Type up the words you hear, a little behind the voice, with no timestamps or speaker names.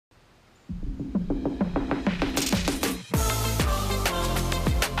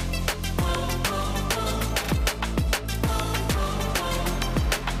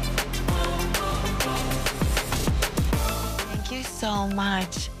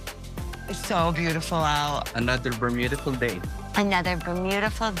much. It's so beautiful out. Another Bermuda-ful day. Another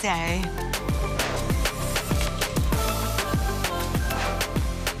Bermuda-ful day.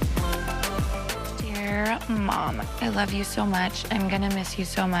 Dear Mom, I love you so much. I'm gonna miss you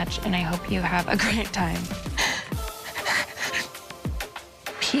so much, and I hope you have a great time.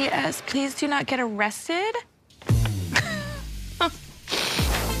 P.S. Please do not get arrested.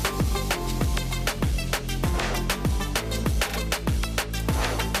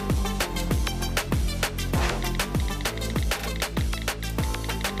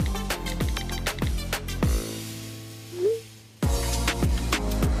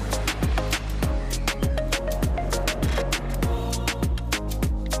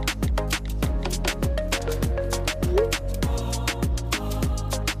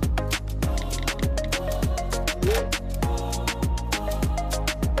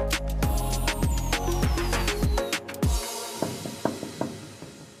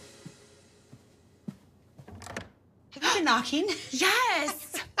 Knocking?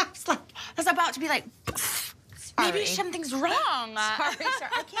 Yes! I was about to be like, maybe something's wrong. Sorry,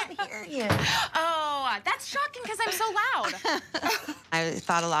 I can't hear you. Oh, that's shocking because I'm so loud. I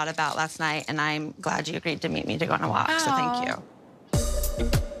thought a lot about last night, and I'm glad you agreed to meet me to go on a walk, so thank you.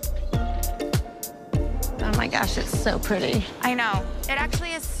 Oh my gosh, it's so pretty. I know. It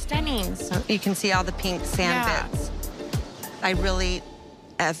actually is stunning. So you can see all the pink sand bits. I really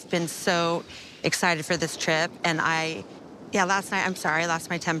have been so excited for this trip, and last night, I'm sorry, I lost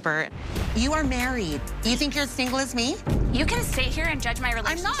my temper. You are married. You think you're as single as me? You can sit here and judge my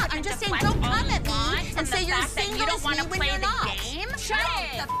relationship. I'm not. I'm just saying, don't come at me and say you're as single as me when you're not. Shut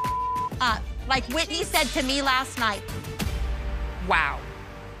it up. Like Whitney said to me last night. Wow.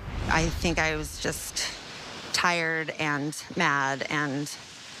 I think I was just tired and mad, and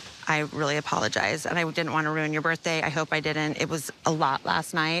I really apologize. And I didn't want to ruin your birthday. I hope I didn't. It was a lot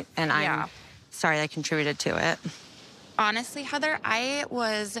last night, and I'm sorry I contributed to it. Honestly, Heather, I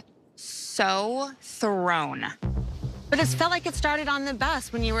was so thrown. But it felt like it started on the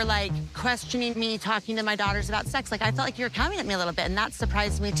bus when you were, like, questioning me, talking to my daughters about sex. Like, I felt like you were coming at me a little bit, and that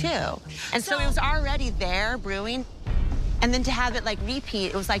surprised me, too. And so it was already there, brewing. And then to have it, like, repeat,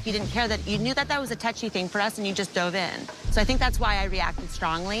 it was like you didn't care, that you knew that that was a touchy thing for us, and you just dove in. So I think that's why I reacted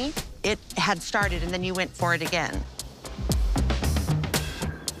strongly. It had started, and then you went for it again.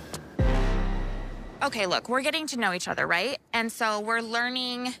 Okay, look, we're getting to know each other, right? And so we're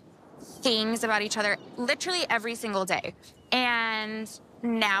learning things about each other literally every single day. And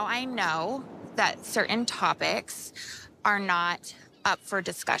now I know that certain topics are not up for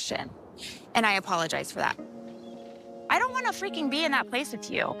discussion. And I apologize for that. I don't want to freaking be in that place with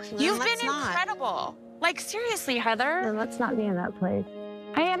you. You've been incredible. Like, seriously, Heather. Then let's not be in that place.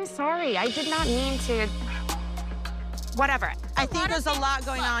 I am sorry. I did not mean to. Whatever. I think there's a lot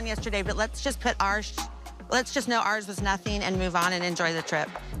going on yesterday, but let's just know ours was nothing and move on and enjoy the trip.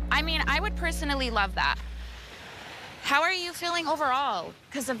 I mean, I would personally love that. How are you feeling overall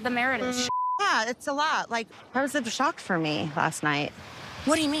because of the Meredith shit? Yeah, it's a lot. Like, that was a shock for me last night.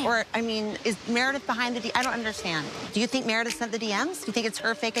 What do you mean? Or, I mean, is Meredith behind the I don't understand. Do you think Meredith sent the DMs? Do you think it's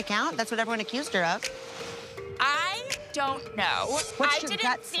her fake account? That's what everyone accused her of. I don't know. What's your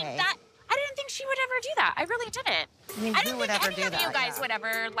gut say? I didn't think she would ever do that. I really didn't. I mean, who would ever do that? I didn't think any of you guys would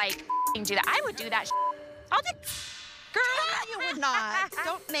ever, like, do that. I would do that. I'll do... Girl, you would not.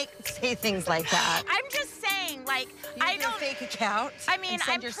 Don't say things like that. I'm just saying, like, I don't... fake account? I mean, and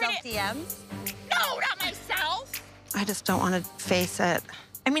send yourself DMs? No, not myself. I just don't want to face it.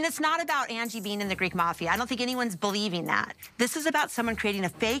 I mean, it's not about Angie being in the Greek mafia. I don't think anyone's believing that. This is about someone creating a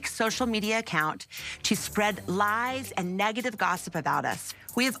fake social media account to spread lies and negative gossip about us.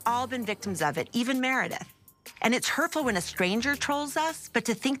 We have all been victims of it, even Meredith. And it's hurtful when a stranger trolls us, but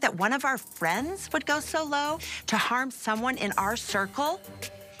to think that one of our friends would go so low to harm someone in our circle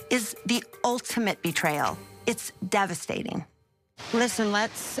is the ultimate betrayal. It's devastating. Listen,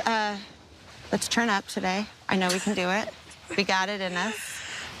 let's turn up today. I know we can do it. We got it in us.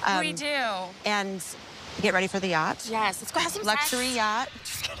 We do. And get ready for the yacht. Yes, let's go have some luxury sex. Yacht.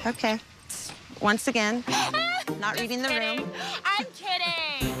 Okay. Once again, not reading the room. I'm kidding.